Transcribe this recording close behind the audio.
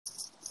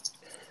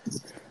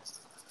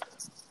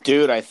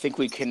Dude, I think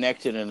we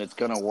connected and it's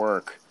going to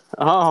work.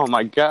 Oh,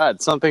 my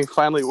God. Something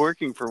finally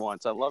working for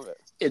once. I love it.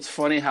 It's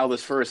funny how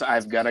this first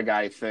I've Got a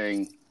Guy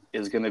thing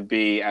is going to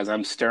be as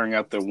I'm staring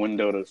out the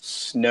window to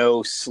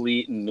snow,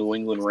 sleet, and New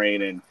England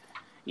rain. And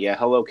yeah,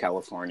 hello,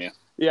 California.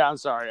 Yeah, I'm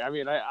sorry. I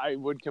mean, I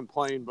would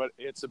complain, but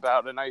it's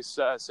about a nice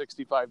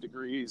 65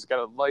 degrees.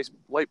 Got a nice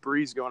light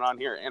breeze going on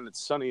here, and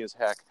it's sunny as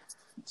heck.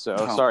 So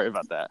sorry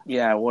about that.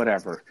 Yeah,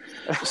 whatever.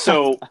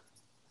 So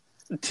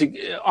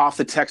off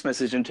the text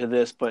message into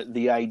this, but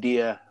the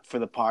idea for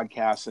the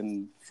podcast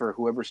and for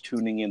whoever's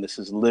tuning in, this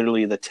is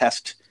literally the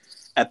test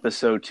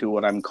episode to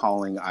what I'm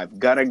calling I've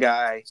Got a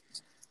Guy,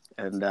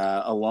 and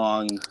a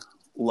long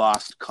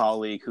lost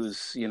colleague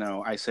who's,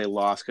 I say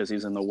lost because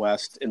he's in the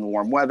West in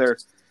warm weather.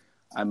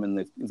 I'm in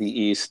the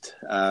East.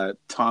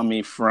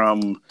 Tommy,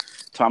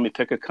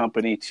 pick a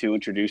company to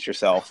introduce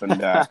yourself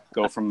and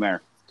go from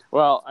there.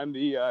 Well, I'm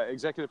the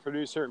executive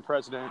producer and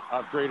president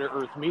of Greater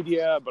Earth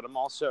Media, but I'm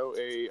also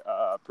a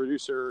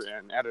producer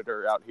and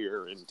editor out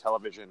here in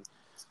television,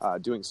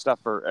 doing stuff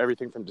for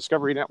everything from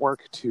Discovery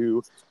Network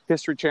to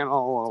History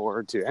Channel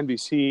or to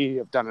NBC.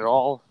 I've done it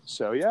all.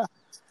 So, yeah,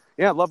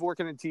 I love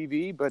working in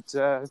TV, but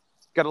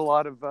got a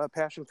lot of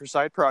passion for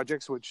side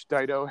projects, which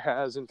Dydo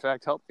has, in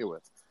fact, helped me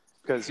with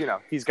because,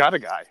 he's got a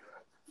guy.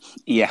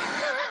 Yeah.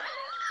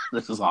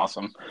 This is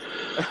awesome.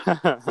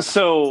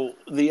 So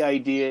the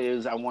idea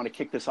is I want to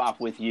kick this off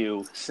with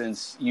you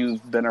since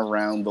you've been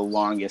around the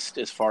longest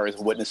as far as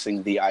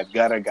witnessing the I've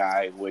Got a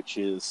Guy, which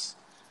is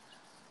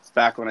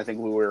back when I think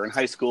we were in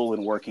high school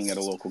and working at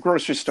a local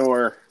grocery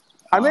store.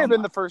 I may have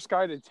been the first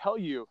guy to tell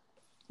you,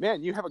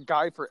 man, you have a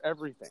guy for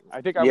everything.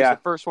 I think I was the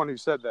first one who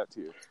said that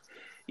to you.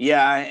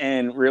 Yeah,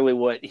 and really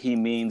what he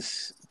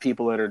means,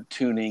 people that are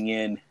tuning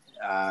in,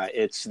 I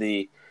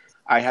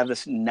have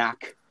this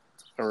knack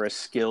or a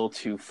skill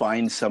to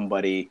find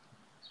somebody,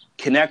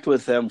 connect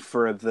with them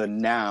for the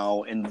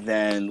now, and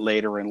then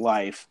later in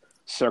life,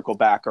 circle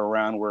back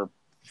around where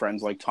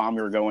friends like Tommy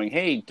are going,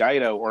 hey,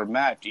 Dydo or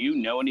Matt, do you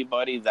know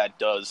anybody that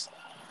does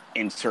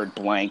insert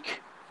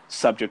blank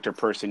subject or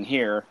person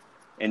here?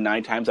 And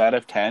 9 times out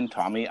of 10,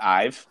 Tommy,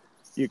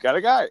 you got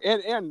a guy.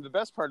 And the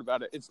best part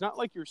about it, it's not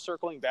like you're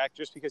circling back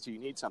just because you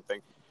need something.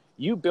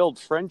 You build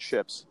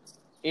friendships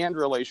and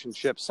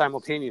relationships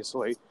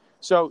simultaneously.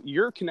 So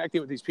you're connecting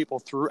with these people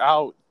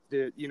throughout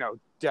the,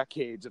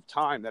 decades of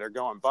time that are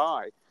going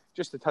by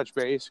just to touch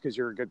base because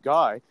you're a good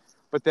guy.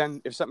 But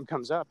then if something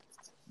comes up,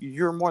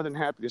 you're more than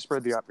happy to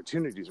spread the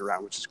opportunities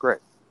around, which is great.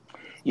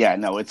 Yeah,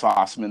 no, it's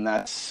awesome. And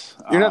that's...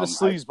 You're not a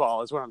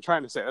sleazeball is what I'm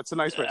trying to say. That's a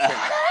nice way to say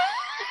it.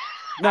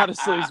 Not a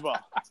sleazeball.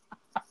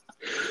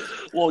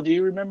 Well, do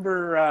you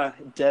remember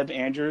Deb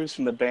Andrews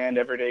from the band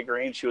Everyday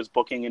Green? She was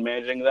booking and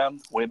managing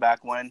them way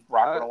back when.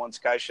 Rock 101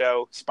 Sky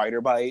Show,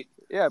 Spider Bite.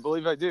 Yeah, I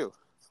believe I do.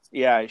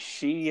 Yeah,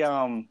 she,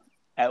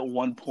 at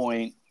one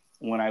point,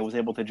 when I was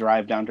able to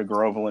drive down to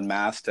Groveland,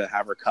 Mass. to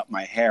have her cut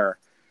my hair,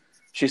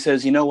 she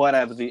says, you know what,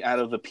 out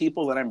of the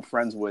people that I'm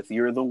friends with,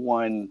 you're the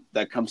one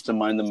that comes to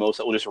mind the most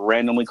that will just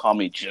randomly call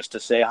me just to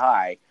say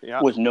hi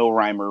with no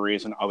rhyme or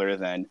reason other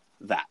than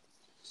that.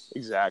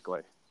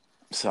 Exactly.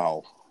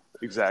 So.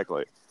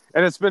 Exactly.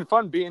 And it's been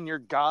fun being your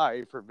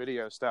guy for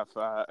video stuff.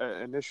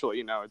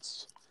 Initially,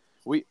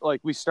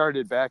 we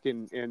started back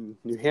in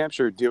New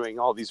Hampshire doing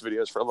all these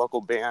videos for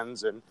local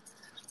bands and,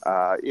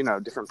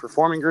 different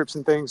performing groups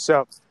and things.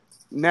 So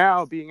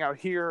now being out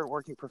here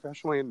working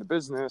professionally in the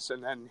business,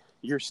 and then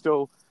you're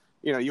still,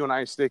 you and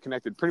I stay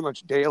connected pretty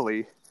much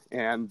daily.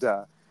 And,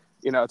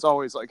 it's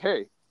always like,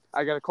 hey,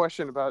 I got a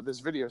question about this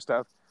video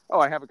stuff. Oh,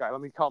 I have a guy.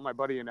 Let me call my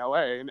buddy in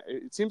LA. And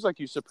it seems like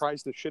you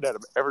surprised the shit out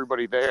of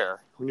everybody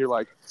there when you're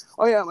like,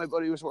 oh yeah, my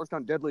buddy was worked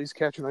on Deadly's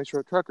Catch and Ice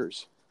Road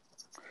Truckers.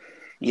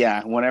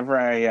 Yeah,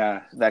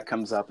 whenever that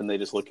comes up and they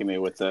just look at me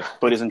with the,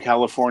 but he's in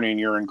California and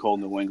you're in cold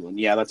New England.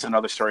 Yeah, that's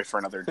another story for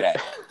another day.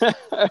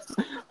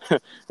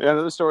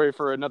 Another story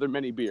for another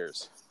many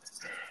beers.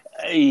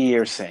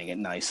 You're saying it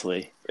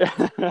nicely.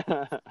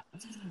 But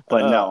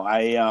no,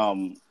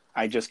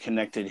 I just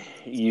connected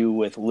you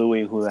with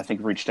Louis, who I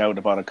think reached out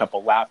about a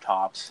couple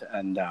laptops,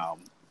 and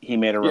he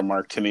made a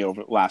remark to me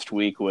over last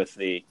week with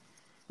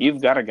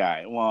you've got a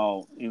guy.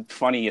 Well,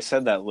 funny you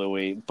said that,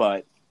 Louis,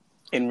 but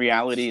in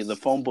reality, the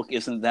phone book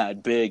isn't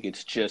that big.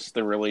 It's just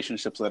the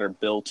relationships that are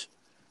built,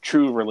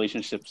 true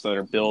relationships that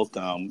are built.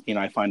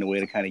 I find a way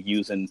to kind of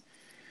use, and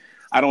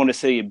I don't want to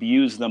say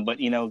abuse them, but,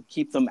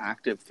 keep them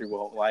active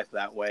throughout life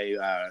that way.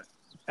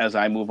 As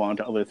I move on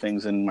to other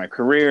things in my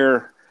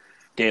career,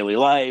 daily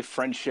life,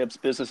 friendships,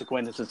 business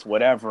acquaintances,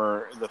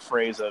 whatever, the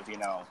phrase of,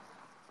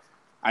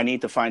 I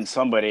need to find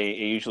somebody,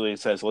 it usually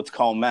says, let's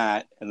call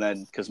Matt. And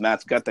then, because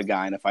Matt's got the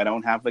guy. And if I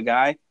don't have the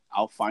guy,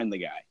 I'll find the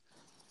guy.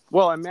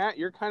 Well, and Matt,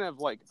 you're kind of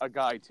like a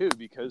guy too,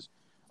 because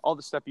all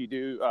the stuff you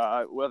do,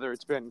 whether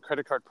it's been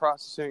credit card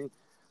processing,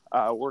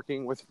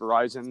 working with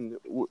Verizon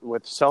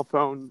with cell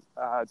phone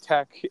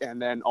tech,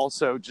 and then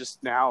also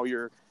just now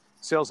your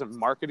sales and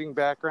marketing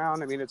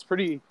background. I mean, it's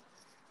pretty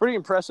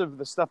impressive,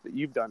 the stuff that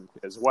you've done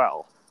as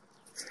well.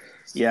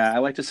 Yeah, I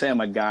like to say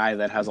I'm a guy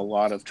that has a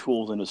lot of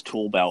tools in his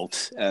tool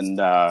belt, and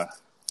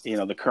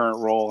the current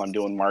role, I'm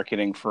doing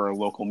marketing for a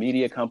local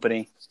media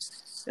company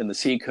in the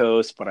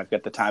Seacoast, but I've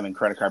got the time and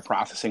credit card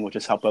processing, which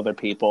has helped other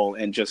people,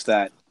 and just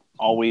that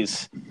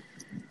always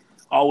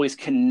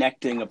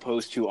connecting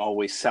opposed to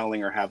always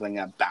selling or having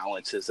that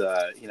balance is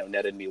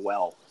netted me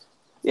well.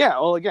 Yeah,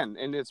 well, again,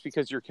 and it's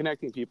because you're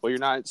connecting people. You're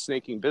not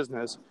snaking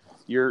business.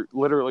 You're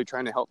literally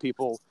trying to help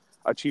people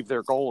achieve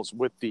their goals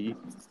with the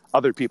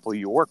other people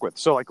you work with.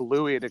 So like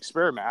Louis at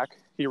Expermac,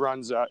 he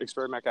runs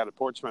Expermac out of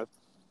Portsmouth,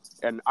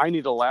 and I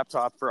need a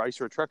laptop for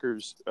Ice Road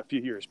Truckers a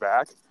few years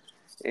back,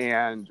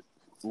 and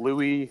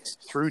Louis,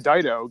 through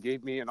Dydo,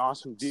 gave me an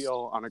awesome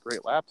deal on a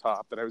great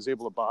laptop that I was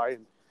able to buy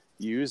and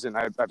use, and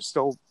I'm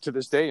still, to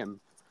this day, am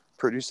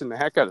producing the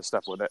heck out of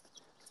stuff with it.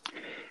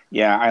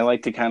 Yeah, I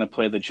like to kind of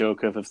play the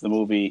joke of the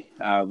movie,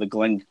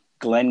 the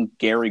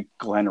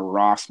Glenn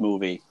Ross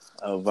movie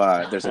of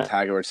there's a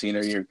tag or scene,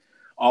 you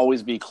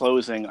always be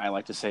closing. I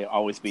like to say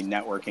always be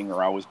networking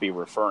or always be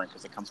referring,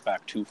 because it comes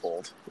back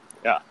twofold.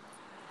 Yeah.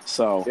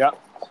 So, yeah,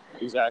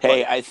 exactly.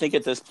 Hey, I think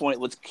at this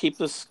point, let's keep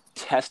this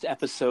test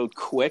episode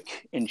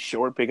quick and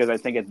short, because I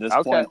think at this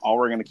point, all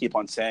we're going to keep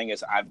on saying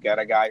is I've got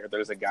a guy or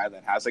there's a guy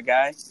that has a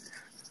guy.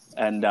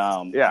 And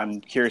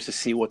I'm curious to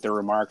see what their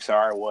remarks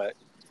are, what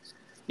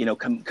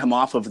come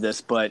off of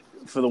this. But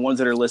for the ones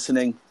that are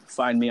listening,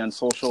 find me on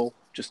social.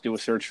 Just do a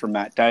search for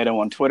Matt Dydo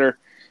on Twitter,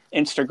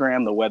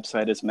 Instagram. The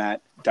website is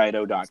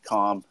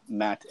mattdydo.com.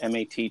 Matt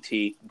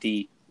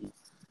MATTD.com.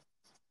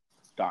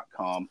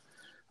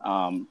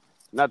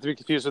 Not to be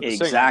confused with the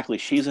singer. Exactly.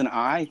 She's an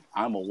I,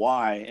 I'm a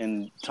Y.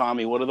 And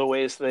Tommy, what are the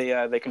ways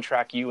they can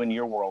track you and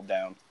your world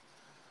down?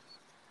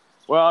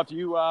 Well, if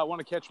you want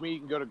to catch me, you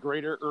can go to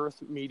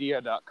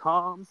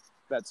greaterearthmedia.com.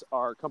 That's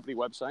our company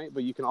website.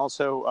 But you can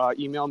also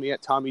email me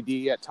at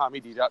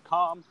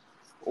tommyd@tommyd.com,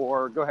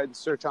 or go ahead and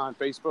search on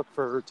Facebook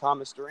for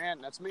Thomas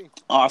Durant. That's me.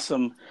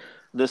 Awesome.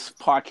 This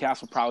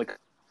podcast will probably...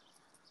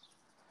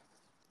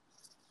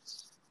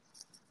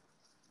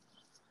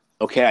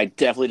 Okay, I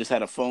definitely just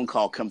had a phone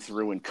call come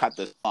through and cut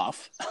this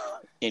off.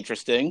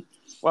 Interesting.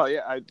 Well,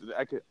 yeah,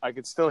 I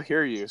could still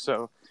hear you,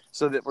 so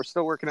that we're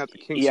still working out the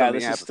kinks. Yeah, on the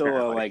this app, is still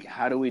apparently.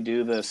 how do we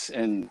do this?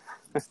 And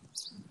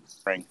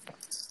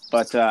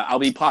but I'll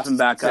be popping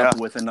back up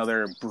with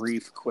another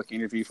brief, quick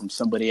interview from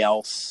somebody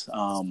else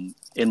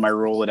in my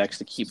Rolodex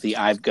to keep the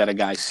I've Got a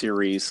Guy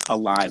series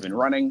alive and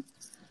running.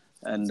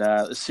 And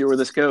let's see where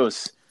this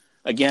goes.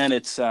 Again,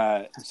 it's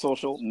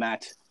social,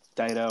 Matt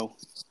Dydo,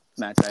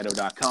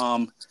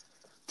 mattdydo.com.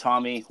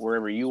 Tommy,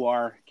 wherever you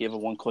are, give a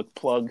one-click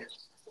plug.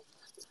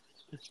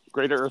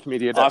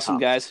 greaterearthmedia.com. Awesome,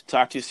 guys.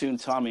 Talk to you soon,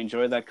 Tommy.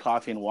 Enjoy that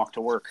coffee and walk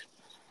to work.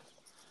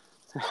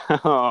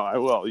 Oh, I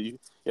will. You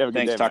have a good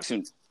day. Thanks. Talk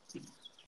soon.